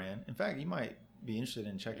Story Brand. In fact, you might be interested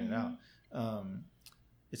in checking it out.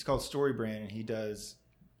 It's called Story Brand, and he does.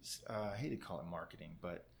 I hate to call it marketing,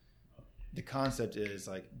 but the concept is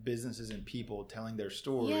like businesses and people telling their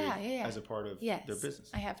story as a part of their business.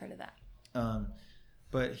 I have heard of that.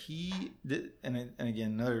 But he did, and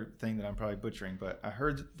again, another thing that I'm probably butchering, but I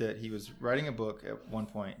heard that he was writing a book at one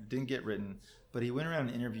point, didn't get written, but he went around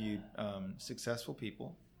and interviewed successful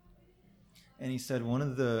people. And he said one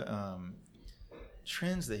of the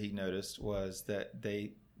trends that he noticed was that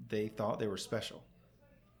they thought they were special.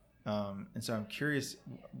 And so I'm curious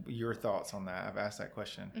your thoughts on that. I've asked that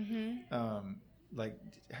question. Like,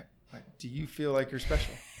 do you feel like you're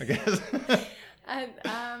special, I guess?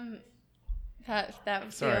 That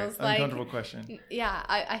feels Sorry, like uncomfortable question. Yeah,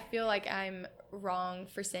 I feel like I'm wrong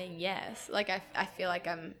for saying yes. Like I feel like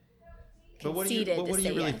I'm conceited. But what do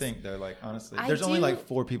you really think, though? Like, honestly, there's only like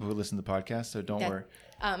 4 people who listen to the podcast, so don't worry.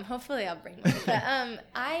 Hopefully, I'll bring one. But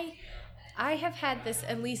I have had this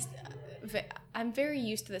at least. I'm very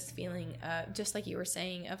used to this feeling, just like you were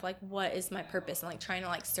saying, of like, what is my purpose, and like trying to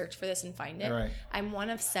like search for this and find it. Right. I'm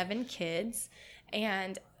one of 7 kids,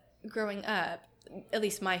 and growing up, at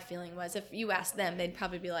least my feeling was, if you asked them, they'd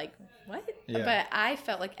probably be like, what? Yeah. But I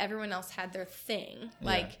felt like everyone else had their thing.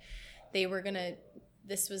 Like they were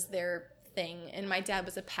this was their thing. And my dad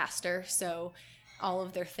was a pastor, so all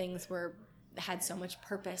of their things had so much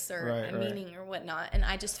purpose or meaning or whatnot. And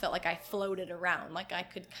I just felt like I floated around. Like I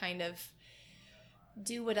could kind of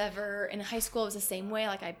do whatever. In high school, it was the same way.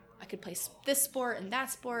 Like I could play this sport and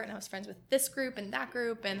that sport, and I was friends with this group and that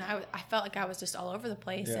group, and I felt like I was just all over the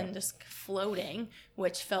place and just floating,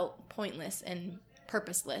 which felt pointless and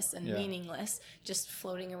purposeless and meaningless, just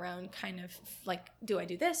floating around, kind of like, do I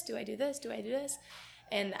do this? Do I do this? Do I do this?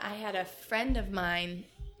 And I had a friend of mine.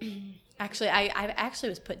 Actually, I actually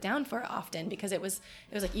was put down for it often because it was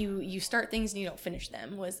like you start things and you don't finish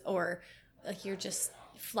them, or like you're just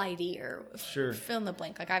flighty or fill in the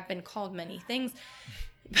blank. Like I've been called many things.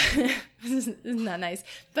 Isn't that nice?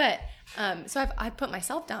 But so I put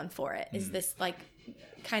myself down for it. Is this like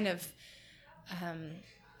kind of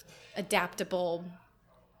adaptable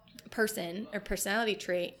person or personality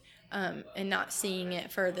trait, and not seeing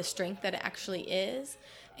it for the strength that it actually is.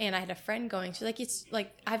 And I had a friend going, she's like, it's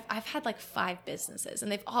like I've had like 5 businesses,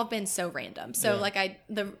 and they've all been so random. So like I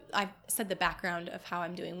said the background of how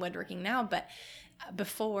I'm doing woodworking now, but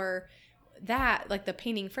before that, like the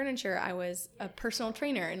painting furniture, I was a personal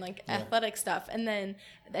trainer and like athletic stuff, and then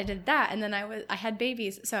I did that, and then I had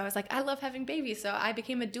babies, so I was like, I love having babies, so I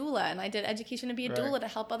became a doula, and I did education to be a doula to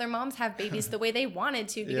help other moms have babies the way they wanted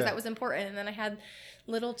to, because that was important. And then I had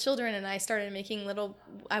little children, and I started making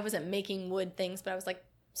I wasn't making wood things, but I was like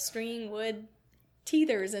stringing wood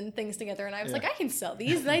teethers and things together. And I was Yeah. like, I can sell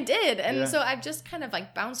these. And I did. And Yeah. so I've just kind of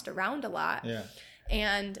like bounced around a lot. Yeah.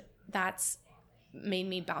 And that's made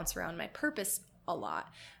me bounce around my purpose a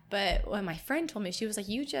lot. But when my friend told me, she was like,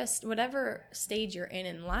 you just, whatever stage you're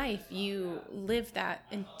in life, you live that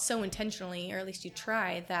so intentionally, or at least you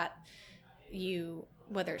try, that you,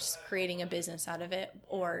 whether it's creating a business out of it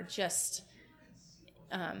or just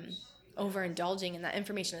overindulging in that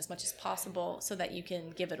information as much as possible so that you can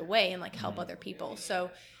give it away and like help other people.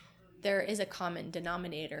 So there is a common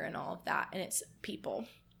denominator in all of that, and it's people.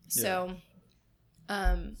 So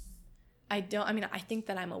I think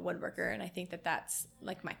that I'm a woodworker, and I think that that's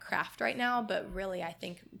like my craft right now, but really I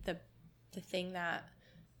think the thing that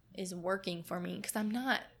is working for me, because I'm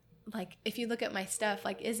not like, if you look at my stuff,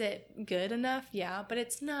 like, is it good enough? Yeah, but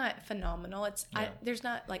it's not phenomenal. There's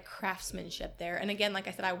not like craftsmanship there. And again, like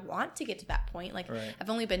I said, I want to get to that point. Like Right. I've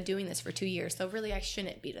only been doing this for 2 years, so really I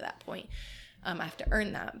shouldn't be to that point. I have to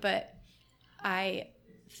earn that. But I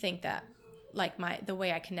think that like the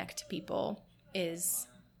way I connect to people is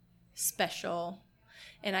special,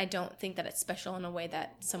 and I don't think that it's special in a way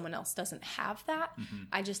that someone else doesn't have that.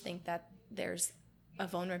 I just think that there's a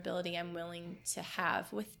vulnerability I'm willing to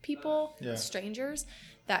have with people, strangers,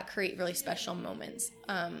 that create really special moments.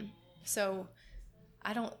 So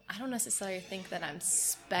I don't necessarily think that I'm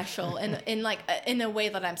special in like in a way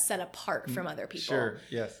that I'm set apart from other people. Sure.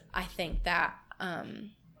 Yes. I think that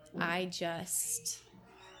I just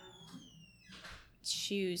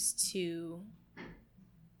choose to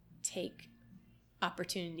take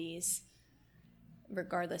opportunities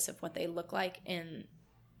regardless of what they look like. And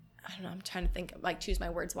I don't know, I'm trying to think, like, choose my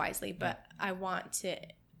words wisely, but I want to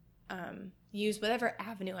use whatever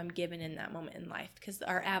avenue I'm given in that moment in life, because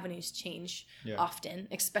our avenues change often,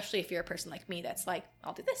 especially if you're a person like me that's like,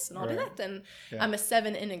 I'll do this and I'll do that. And I'm a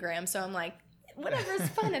 7 Enneagram, so I'm like, whatever is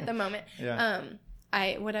fun at the moment.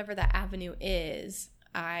 Whatever that avenue is,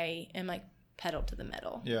 I am like pedal to the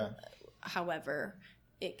metal. However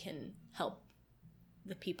it can help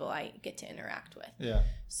the people I get to interact with.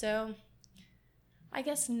 So I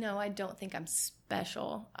guess, no, I don't think I'm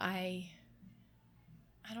special. I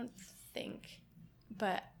don't think,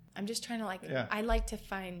 but I'm just trying to like, I like to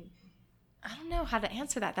find, I don't know how to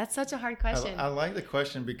answer that. That's such a hard question. I like the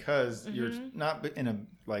question because you're not in a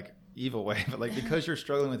like evil way, but like because you're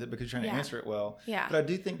struggling with it, because you're trying to answer it well. But I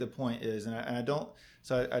do think the point is, and I don't,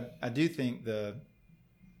 so I do think the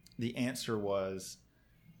answer was,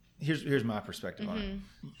 here's my perspective on it.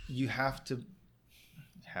 You have to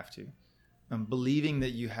believing that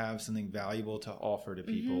you have something valuable to offer to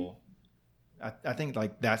people. I think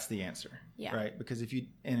like that's the answer, right? Because if you,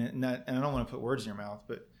 and I don't want to put words in your mouth,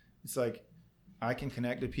 but it's like, I can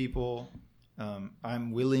connect to people.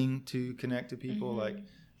 I'm willing to connect to people. Like,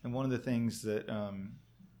 and one of the things that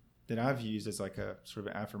I've used as like a sort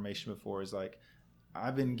of affirmation before is like,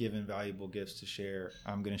 I've been given valuable gifts to share.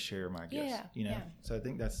 I'm going to share my gifts, So I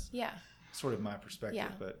think that's sort of my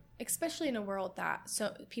perspective, but especially in a world that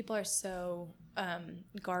people are so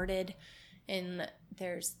guarded, and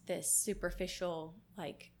there's this superficial,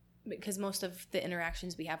 like, because most of the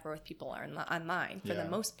interactions we have with people are online for the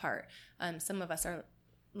most part. Some of us are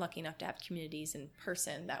lucky enough to have communities in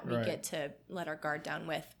person that we get to let our guard down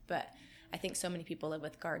with, but I think so many people live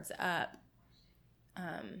with guards up.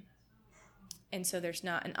 And so there's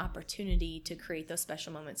not an opportunity to create those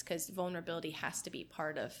special moments, because vulnerability has to be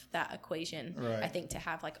part of that equation. I think, to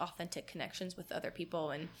have like authentic connections with other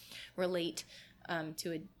people and relate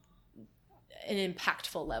to an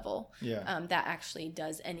impactful level that actually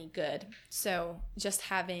does any good. So just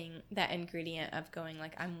having that ingredient of going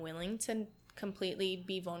like, I'm willing to completely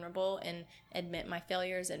be vulnerable and admit my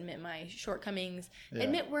failures, admit my shortcomings,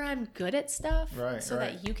 admit where I'm good at stuff, so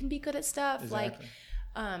that you can be good at stuff. Exactly.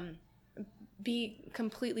 Like, be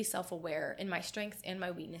completely self-aware in my strengths and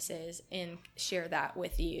my weaknesses, and share that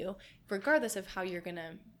with you, regardless of how you're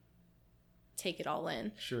gonna take it all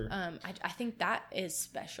in. I think that is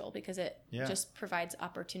special, because it just provides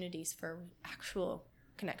opportunities for actual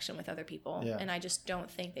connection with other people. And I just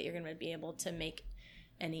don't think that you're gonna be able to make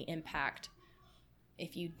any impact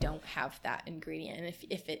if you don't have that ingredient. And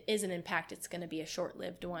if it is an impact, it's gonna be a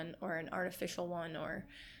short-lived one, or an artificial one, or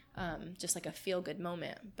just like a feel-good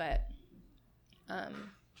moment. But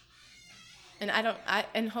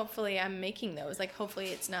and hopefully I'm making those, like, hopefully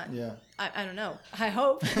it's not, I don't know. I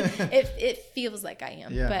hope it feels like I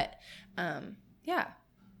am, but,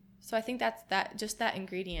 so I think that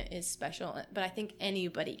ingredient is special, but I think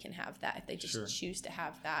anybody can have that if they just choose to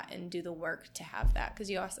have that and do the work to have that. 'Cause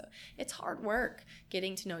it's hard work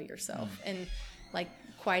getting to know yourself and like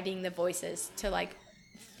quieting the voices to like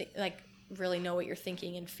really know what you're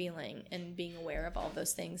thinking and feeling, and being aware of all of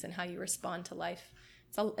those things and how you respond to life.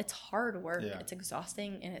 It's hard work. Yeah. It's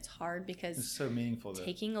exhausting, and it's hard because it's so meaningful.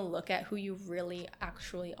 Taking a look at who you really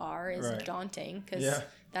actually are is Right. daunting, because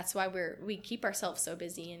that's why we keep ourselves so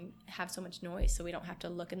busy and have so much noise, so we don't have to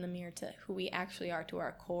look in the mirror to who we actually are to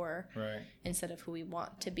our core, Right. instead of who we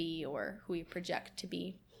want to be or who we project to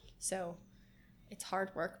be. So it's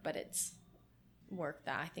hard work, but it's work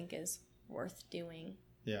that I think is worth doing.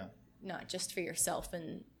 Yeah. Not just for yourself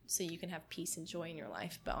and so you can have peace and joy in your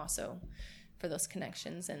life, but also for those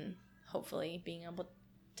connections and hopefully being able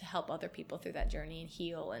to help other people through that journey and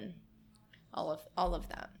heal and all of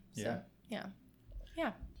that. So,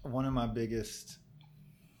 yeah. One of my biggest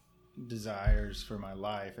desires for my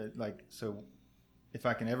life, so if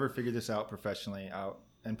I can ever figure this out professionally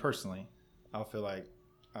and personally, I'll feel like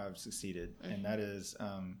I've succeeded. Mm-hmm. And that is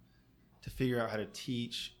to figure out how to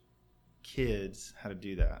teach kids how to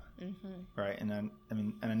do that. Mm-hmm. Right. And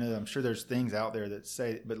I know, I'm sure there's things out there that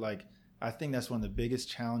say, but like, I think that's one of the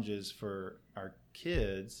biggest challenges for our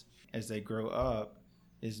kids as they grow up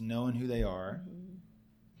is knowing who they are. Mm-hmm.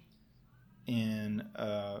 And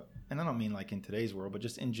I don't mean like in today's world, but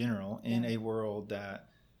just in general, in a world that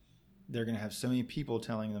they're going to have so many people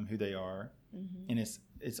telling them who they are. Mm-hmm. And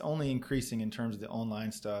it's only increasing in terms of the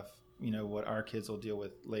online stuff. You know, what our kids will deal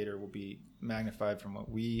with later will be magnified from what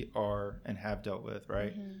we are and have dealt with,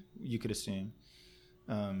 right? Mm-hmm. You could assume.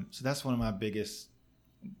 So that's one of my biggest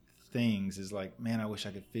things is like, man, I wish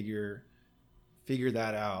I could figure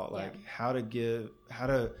that out. Like how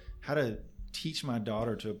to teach my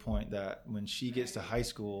daughter to a point that when she gets to high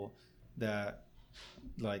school that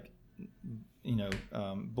like, you know,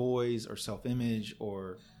 boys or self-image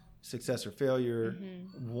or success or failure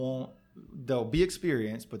they'll be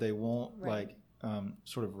experienced, but they won't like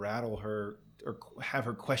sort of rattle her or have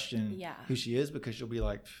her question who she is, because she'll be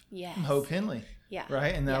like, I'm Hope Henley. Yeah.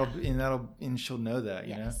 Right. And she'll know that,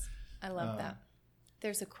 you know? I love that.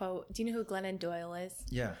 There's a quote. Do you know who Glennon Doyle is?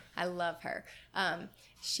 Yeah. I love her.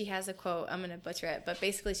 She has a quote. I'm going to butcher it. But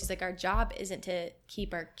basically, she's like, our job isn't to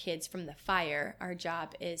keep our kids from the fire. Our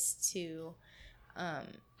job is to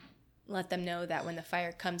let them know that when the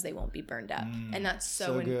fire comes, they won't be burned up. And that's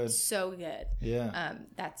so good. So good. Yeah.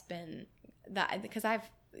 That's been that, because I've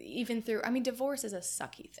even through, divorce is a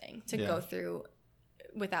sucky thing to go through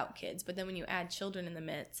without kids. But then when you add children in the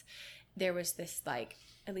midst, there was this like,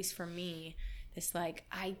 at least for me, this like,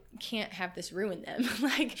 I can't have this ruin them.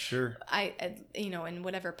 Like, sure. I, you know, and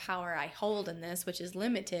whatever power I hold in this, which is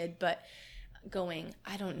limited, but going,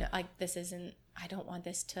 I don't know, like I don't want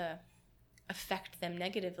this to affect them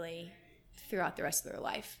negatively throughout the rest of their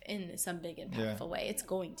life in some big impactful way. It's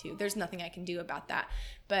going to. There's nothing I can do about that.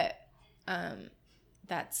 But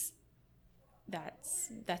that's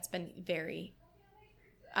been very.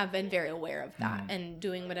 I've been very aware of that and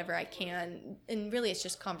doing whatever I can. And really, it's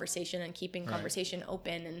just conversation and keeping conversation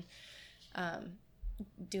open and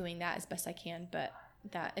doing that as best I can. But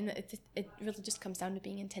it really just comes down to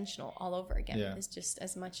being intentional all over again. Yeah. It's just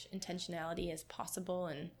as much intentionality as possible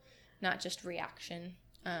and not just reaction.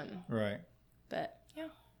 Right. But yeah,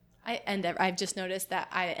 I've just noticed that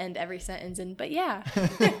I end every sentence in, but yeah.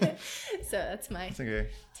 So that's my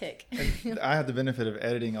tick. I have the benefit of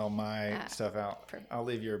editing all my stuff out. Perfect. I'll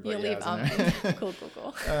leave your but You'll leave Cool.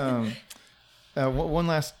 One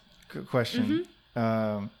last question.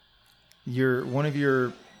 Mm-hmm. One of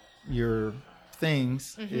your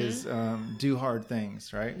things is do hard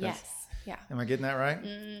things, right? Yes. Yeah. Am I getting that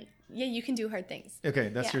right? Yeah, you can do hard things. Okay,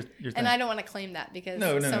 that's your thing. And I don't want to claim that because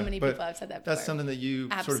so many people have said that before. That's something that you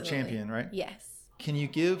sort of champion, right? Yes. Can you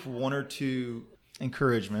give one or two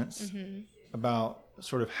encouragements about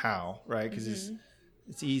sort of how, right? Because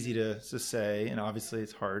it's easy to say, and obviously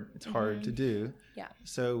it's hard. It's hard to do. Yeah.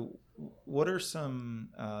 So what are some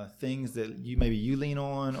things that you lean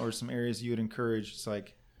on, or some areas you would encourage? It's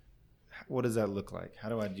like, what does that look like? How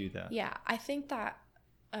do I do that? Yeah, I think that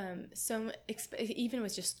even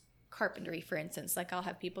with just carpentry, for instance, like I'll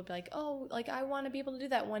have people be like, oh, like I want to be able to do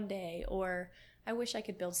that one day, or I wish I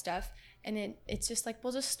could build stuff. And it's just like,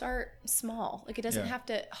 we'll just start small. Like it doesn't have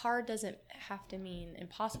to, hard doesn't have to mean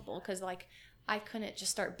impossible. Cause like I couldn't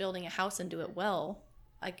just start building a house and do it well.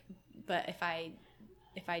 Like, but if I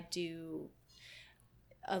do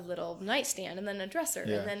a little nightstand and then a dresser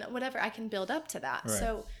and then whatever, I can build up to that. Right.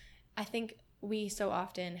 So I think we so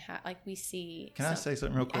often we see. Can I say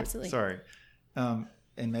something real quick? Absolutely. Sorry.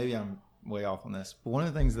 And maybe I'm way off on this, but one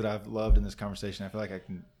of the things that I've loved in this conversation, I feel like I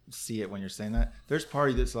can see it when you're saying that. There's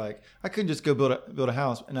party that's like, I couldn't just go build a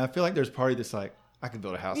house. And I feel like there's party that's like, I could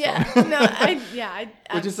build a house. Yeah. I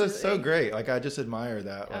which is so great. Like, I just admire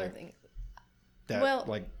that.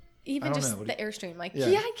 Like, even just the Airstream, like,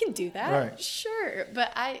 yeah, I can do that. Right. Sure.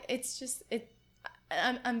 But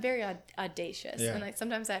I'm very audacious, and like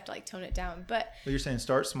sometimes I have to like tone it down. But you're saying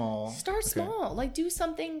start small. Start small. Like do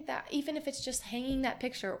something that, even if it's just hanging that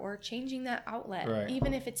picture or changing that outlet, right.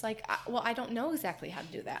 Even if it's like, well, I don't know exactly how to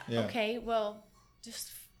do that. Yeah. Okay, well,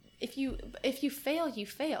 just if you fail, you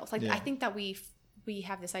fail. Like I think that we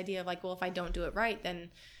have this idea of like, well, if I don't do it right,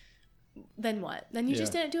 then what? Then you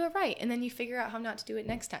just didn't do it right, and then you figure out how not to do it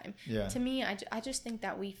next time. Yeah. To me, I just think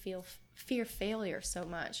that we fear failure so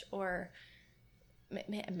much, or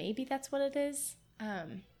maybe that's what it is. I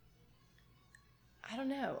don't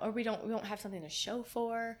know. Or we don't have something to show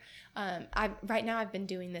for. Right now I've been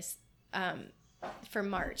doing this for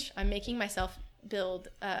March. I'm making myself build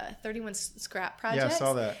 31 scrap projects. Yeah, I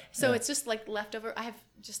saw that. So it's just like leftover. I have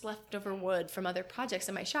just leftover wood from other projects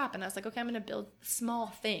in my shop, and I was like, okay, I'm going to build small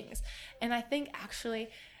things. And I think actually,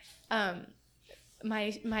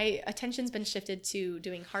 my attention's been shifted to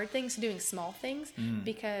doing hard things to doing small things,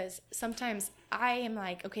 because sometimes I am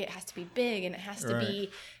like, okay, it has to be big, and it has to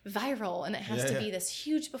be viral, and it has to be this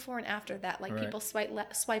huge before and after that, like people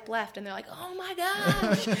swipe left and they're like, oh my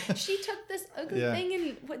gosh, she took this ugly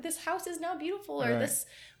thing and this house is now beautiful, or this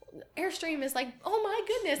Airstream is like, oh my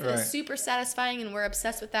goodness, and it's super satisfying, and we're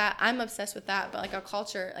obsessed with that. I'm obsessed with that, but like our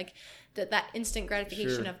culture, like that instant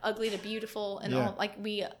gratification of ugly to beautiful, and all, like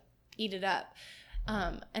we eat it up.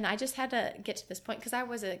 And I just had to get to this point because I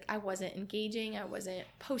wasn't engaging, I wasn't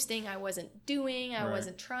posting, I wasn't doing, I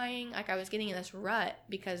wasn't trying. Like I was getting in this rut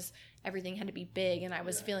because everything had to be big, and I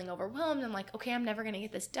was feeling overwhelmed. I'm like, okay, I'm never going to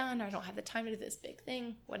get this done. I don't have the time to do this big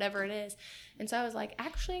thing, whatever it is. And so I was like,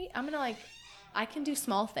 actually, I'm going to I can do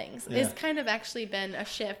small things. Yeah. It's kind of actually been a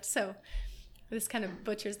shift. So this kind of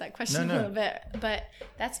butchers that question a little bit, but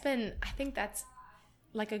I think that's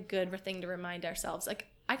like a good thing to remind ourselves. Like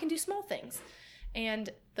I can do small things. And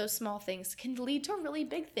those small things can lead to really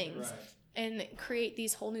big things and create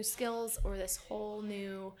these whole new skills, or this whole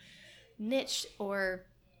new niche, or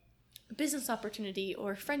business opportunity,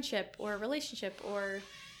 or friendship, or relationship, or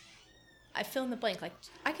I fill in the blank. Like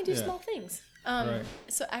I can do small things.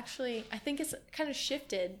 So actually, I think it's kind of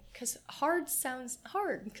shifted, because hard sounds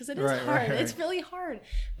hard, because it is hard. It's really hard.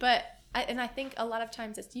 But I think a lot of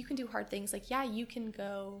times you can do hard things. Like, yeah, you can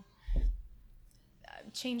go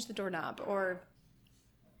change the doorknob, or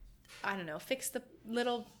I don't know, fix the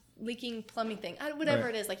little leaking plumbing thing, whatever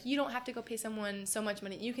it is. Like you don't have to go pay someone so much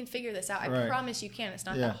money. You can figure this out. I promise you can. It's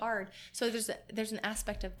not that hard. So there's an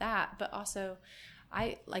aspect of that, but also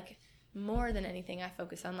I like, more than anything, I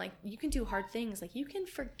focus on like, you can do hard things. Like you can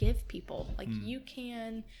forgive people. Like you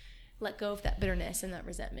can let go of that bitterness and that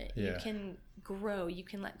resentment. You can grow. You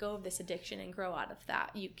can let go of this addiction and grow out of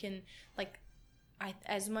that. You can like,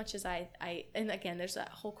 as much as I and again, there's that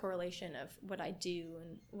whole correlation of what I do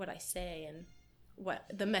and what I say and what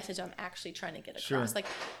the message I'm actually trying to get across. Like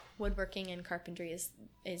woodworking and carpentry is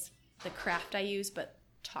the craft I use, but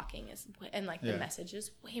talking is, and like the message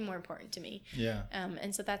is way more important to me. Yeah.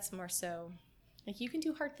 And so that's more so like, you can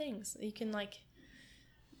do hard things. You can like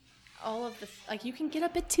all of the, like you can get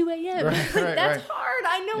up at 2 a.m. That's hard.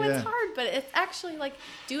 I know it's hard, but it's actually like,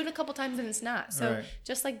 do it a couple times and it's not. So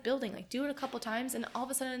just like building, like do it a couple times and all of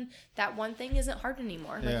a sudden that one thing isn't hard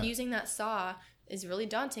anymore. Like using that saw is really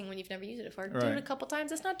daunting when you've never used it before. Do it a couple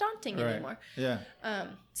times, it's not daunting anymore. Yeah.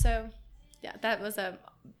 So yeah, that was a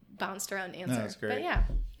bounced around answer. No, that's great.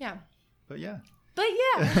 But yeah.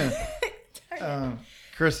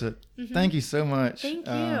 Carissa, thank you so much. Thank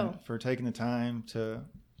you for taking the time to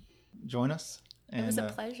join us. And, it was a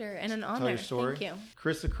pleasure and an honor. Tell your story. Thank you.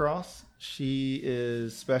 Carissa Cross, she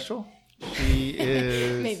is special. She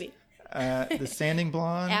is maybe the Sanding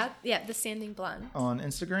Blonde. The Sanding Blonde on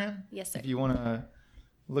Instagram. Yes, sir. If you want to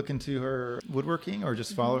look into her woodworking or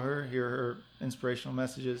just follow her, hear her inspirational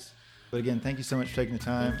messages. But again, thank you so much for taking the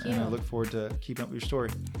time, and I look forward to keeping up with your story.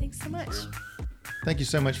 Thanks so much. Thank you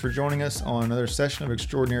so much for joining us on another session of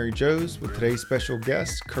Extraordinary Joes with today's special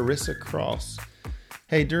guest, Carissa Cross.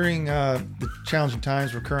 Hey, during the challenging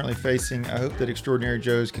times we're currently facing, I hope that Extraordinary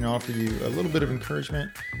Joes can offer you a little bit of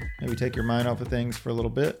encouragement, maybe take your mind off of things for a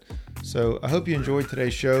little bit. So I hope you enjoyed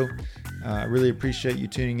today's show. I really appreciate you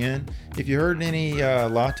tuning in. If you heard any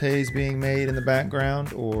lattes being made in the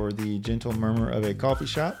background or the gentle murmur of a coffee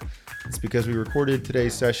shop, it's because we recorded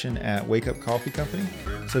today's session at Wake Up Coffee Company.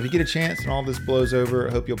 So if you get a chance and all this blows over,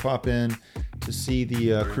 I hope you'll pop in to see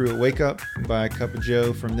the crew at Wake Up and buy a cup of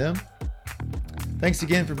joe from them. Thanks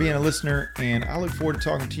again for being a listener, and I look forward to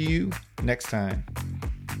talking to you next time.